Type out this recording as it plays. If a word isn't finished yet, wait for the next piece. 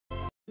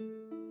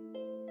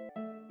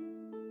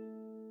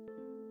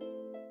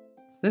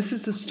This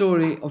is the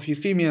story of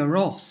Euphemia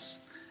Ross,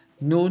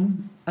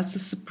 known as the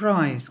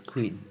Surprise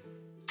Queen.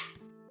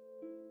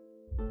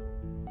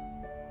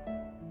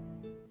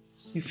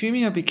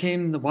 Euphemia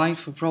became the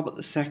wife of Robert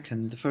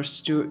II, the first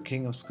Stuart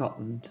King of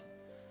Scotland,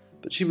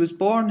 but she was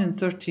born in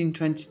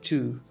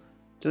 1322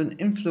 to an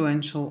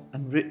influential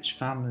and rich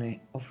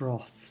family of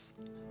Ross.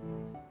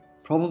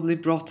 Probably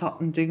brought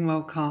up in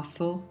Dundonald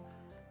Castle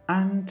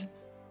and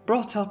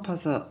brought up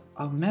as a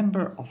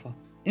member of an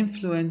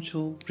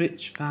influential,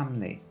 rich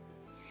family.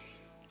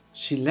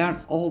 She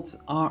learnt all the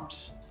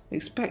arts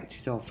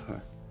expected of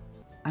her,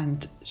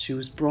 and she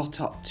was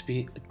brought up to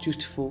be a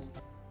dutiful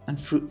and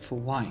fruitful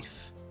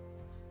wife.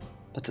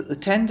 But at the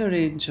tender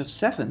age of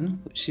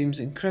 7, which seems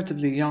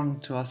incredibly young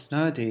to us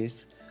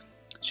nowadays,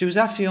 she was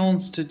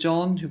affianced to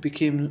John, who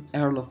became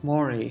Earl of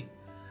Moray,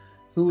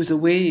 who was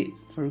away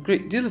for a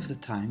great deal of the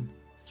time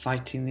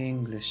fighting the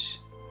English.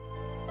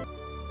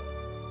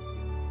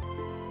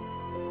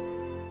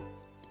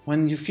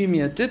 When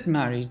Euphemia did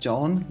marry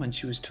John when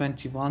she was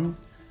 21,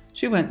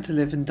 she went to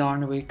live in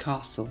Dundonald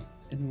Castle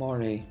in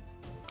Moray.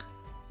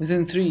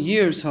 Within 3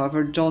 years,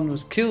 however, John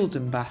was killed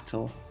in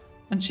battle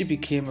and she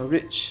became a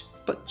rich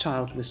but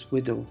childless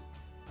widow.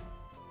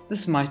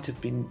 This might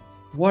have been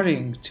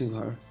worrying to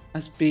her,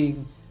 as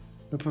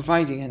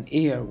providing an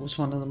heir was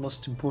one of the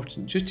most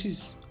important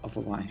duties of a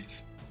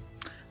wife.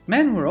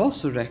 Men were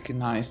also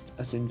recognised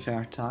as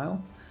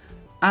infertile,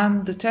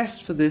 and the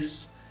test for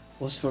this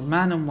was for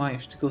man and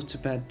wife to go to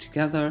bed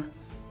together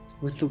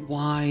with the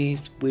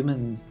wise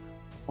women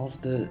of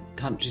the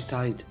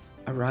countryside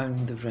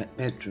around the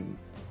bedroom.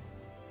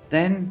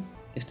 Then,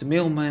 if the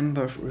male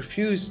member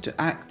refused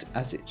to act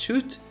as it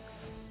should,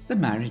 the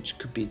marriage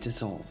could be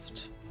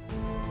dissolved.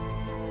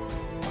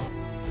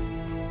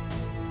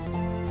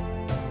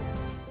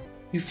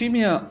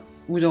 Euphemia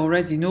would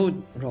already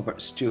know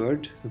Robert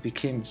Stuart, who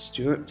became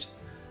Stuart.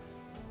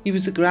 He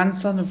was the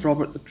grandson of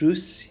Robert the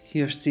Bruce,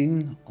 here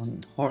seen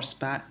on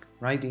horseback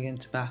riding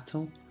into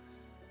battle,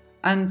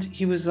 and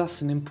he was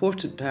thus an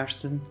important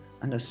person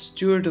and a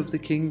steward of the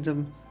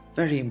kingdom,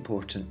 very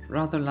important,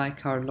 rather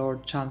like our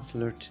Lord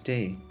Chancellor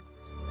today.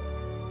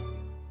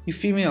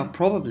 Euphemia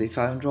probably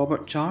found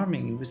Robert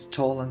charming. He was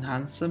tall and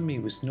handsome, he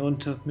was known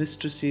to have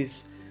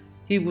mistresses,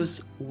 he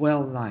was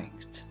well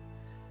liked.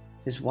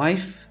 His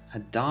wife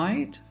had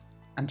died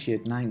and he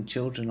had 9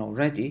 children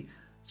already,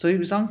 so he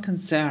was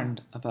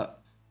unconcerned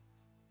about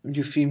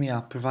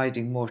Euphemia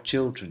providing more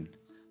children,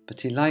 but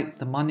he liked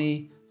the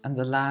money and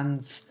the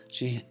lands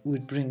she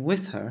would bring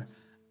with her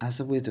as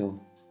a widow.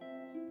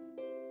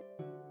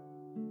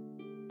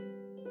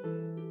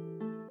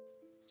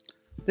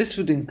 This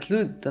would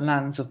include the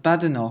lands of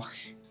Badenoch,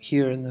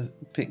 here in the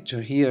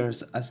picture here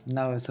as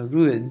now as a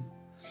ruin,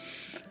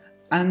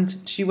 and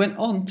she went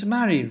on to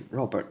marry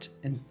Robert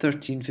in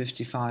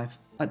 1355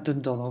 at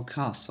Dundonald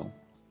Castle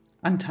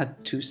and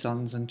had 2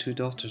 sons and 2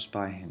 daughters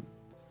by him.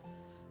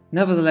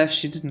 Nevertheless,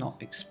 she did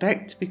not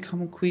expect to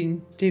become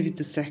queen. David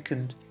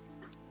II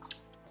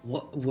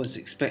was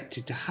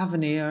expected to have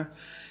an heir.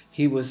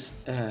 He was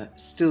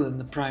still in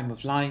the prime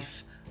of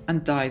life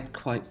and died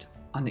quite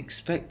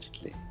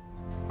unexpectedly.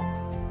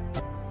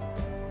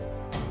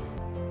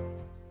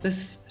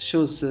 This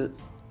shows the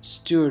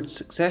Stuart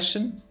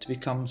succession to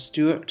become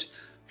Stuart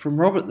from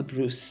Robert the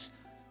Bruce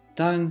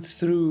down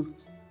through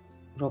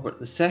Robert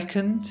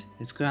II,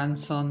 his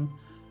grandson,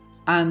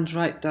 and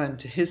right down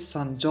to his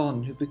son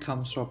John, who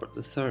becomes Robert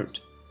III,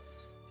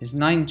 his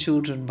 9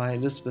 children by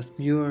Elizabeth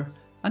Muir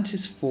and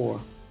his 4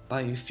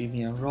 by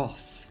Euphemia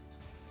Ross.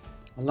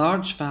 A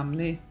large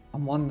family,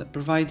 and one that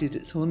provided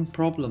its own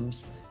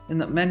problems in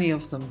that many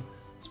of them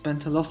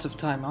spent a lot of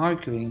time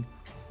arguing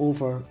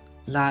over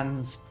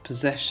lands,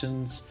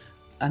 possessions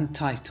and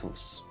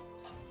titles.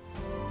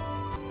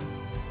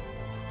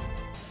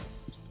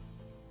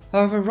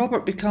 However,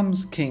 Robert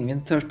becomes king in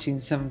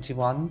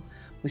 1371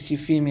 with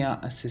Euphemia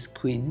as his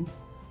queen.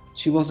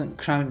 She wasn't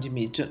crowned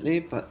immediately,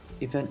 but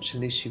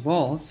eventually she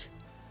was,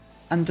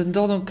 and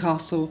Dundonald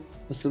Castle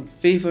was a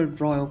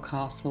favoured royal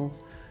castle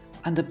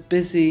and a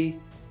busy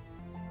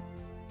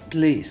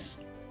place,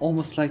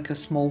 almost like a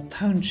small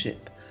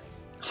township,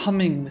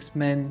 humming with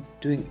men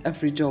doing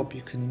every job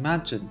you can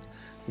imagine.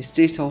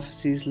 Estate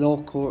offices,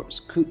 law courts,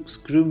 cooks,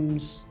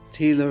 grooms,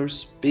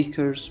 tailors,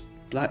 bakers,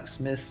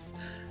 blacksmiths.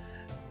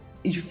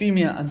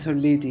 Euphemia and her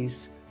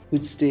ladies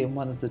would stay in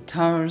one of the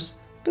towers,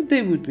 but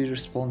they would be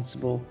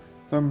responsible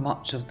for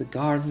much of the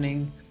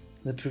gardening,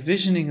 the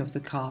provisioning of the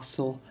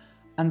castle,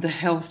 and the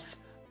health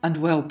and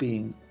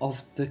well-being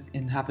of the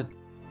inhabitants.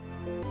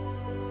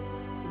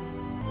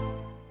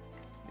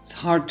 It's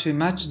hard to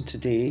imagine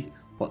today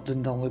what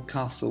Dundonald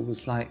Castle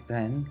was like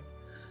then,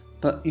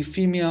 but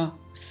Euphemia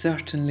was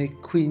certainly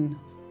queen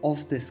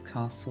of this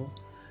castle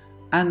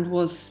and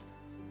was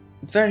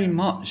very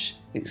much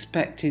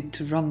expected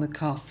to run the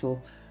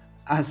castle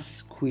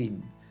as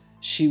queen.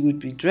 She would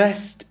be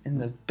dressed in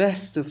the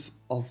best of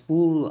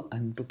wool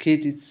and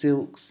brocaded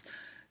silks.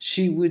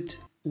 She would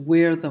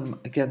wear them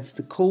against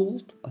the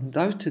cold,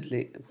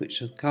 undoubtedly, which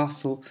the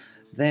castle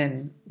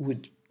then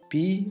would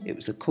be. It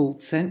was a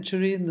cold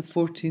century in the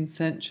 14th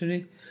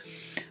century.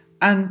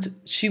 And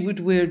she would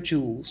wear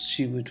jewels.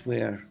 She would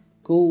wear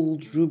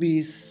gold,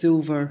 rubies,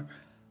 silver,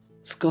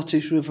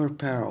 Scottish River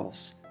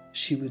pearls.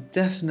 She would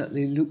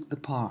definitely look the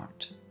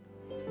part.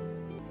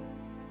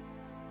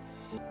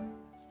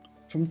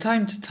 From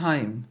time to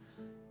time,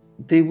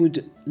 they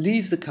would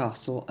leave the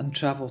castle and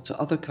travel to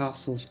other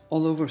castles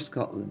all over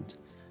Scotland.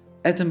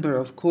 Edinburgh,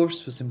 of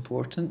course, was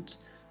important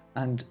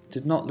and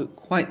did not look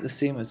quite the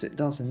same as it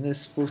does in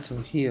this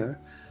photo here,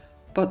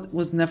 but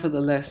was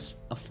nevertheless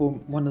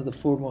one of the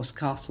foremost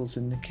castles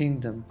in the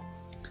kingdom.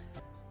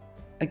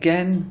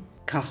 Again,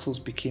 castles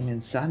became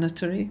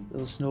insanitary.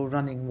 There was no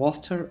running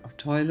water or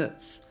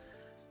toilets.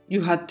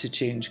 You had to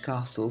change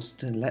castles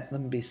to let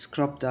them be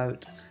scrubbed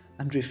out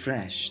and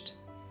refreshed.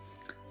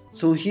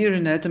 So here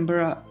in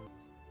Edinburgh,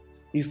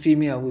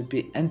 Euphemia would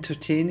be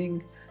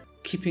entertaining,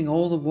 keeping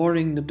all the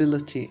warring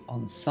nobility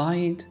on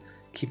side,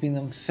 keeping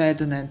them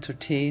fed and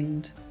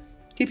entertained,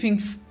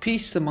 keeping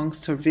peace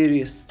amongst her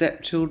various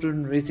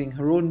stepchildren, raising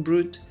her own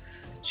brood.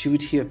 She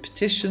would hear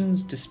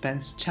petitions,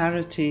 dispense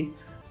charity,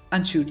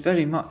 and she would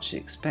very much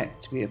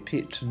expect to be a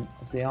patron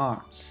of the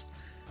arts.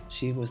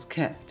 She was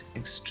kept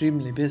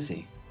extremely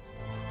busy.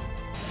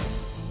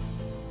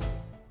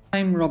 By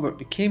the time Robert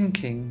became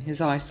king,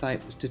 his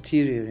eyesight was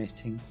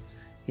deteriorating.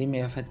 He may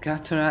have had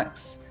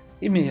cataracts,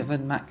 he may have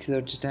had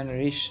macular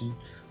degeneration.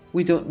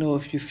 We don't know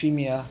if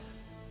Euphemia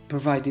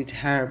provided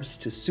herbs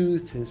to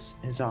soothe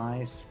his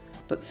eyes,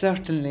 but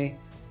certainly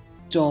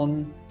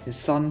John, his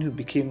son who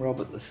became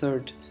Robert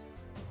III,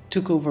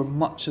 took over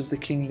much of the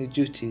kingly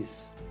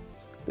duties.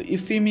 But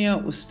Euphemia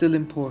was still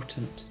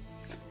important.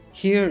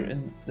 Here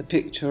in the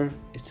picture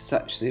it is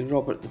actually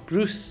Robert the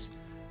Bruce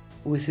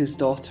with his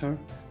daughter,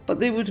 but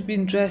they would have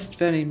been dressed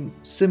very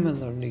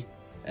similarly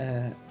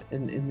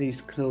in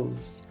these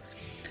clothes.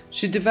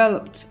 She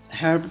developed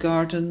herb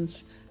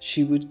gardens.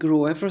 She would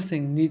grow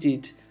everything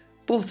needed,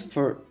 both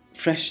for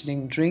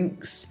freshening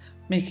drinks,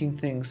 making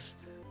things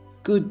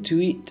good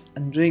to eat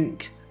and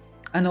drink,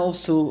 and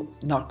also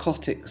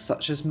narcotics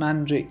such as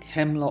mandrake,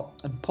 hemlock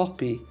and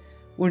poppy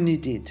were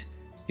needed.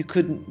 You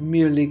couldn't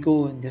merely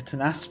go and get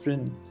an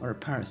aspirin or a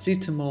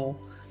paracetamol.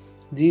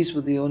 These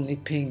were the only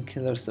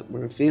painkillers that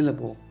were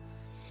available.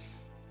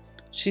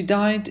 She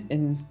died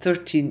in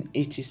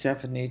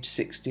 1387, aged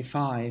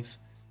 65,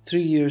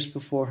 3 years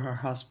before her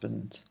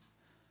husband.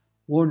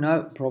 Worn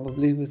out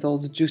probably with all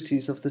the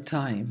duties of the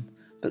time,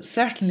 but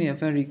certainly a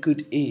very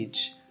good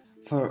age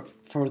for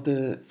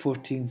the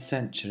 14th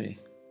century.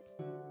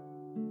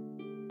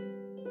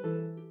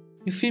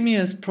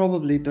 Euphemia is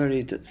probably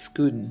buried at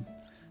Scone.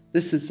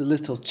 This is the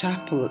little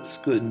chapel at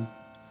Scone.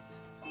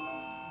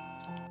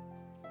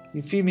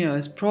 Euphemia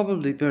is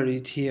probably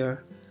buried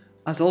here,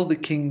 as all the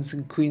kings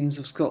and queens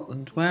of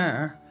Scotland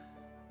were,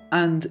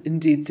 and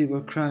indeed they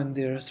were crowned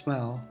there as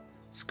well.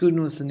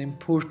 Scone was an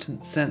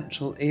important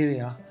central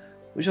area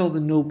which all the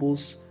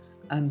nobles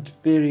and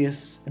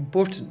various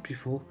important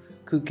people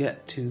could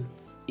get to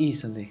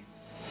easily.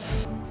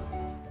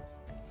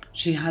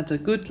 She had a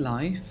good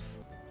life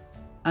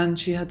and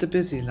she had a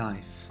busy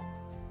life.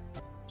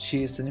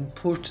 She is an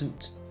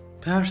important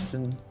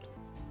person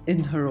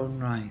in her own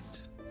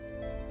right.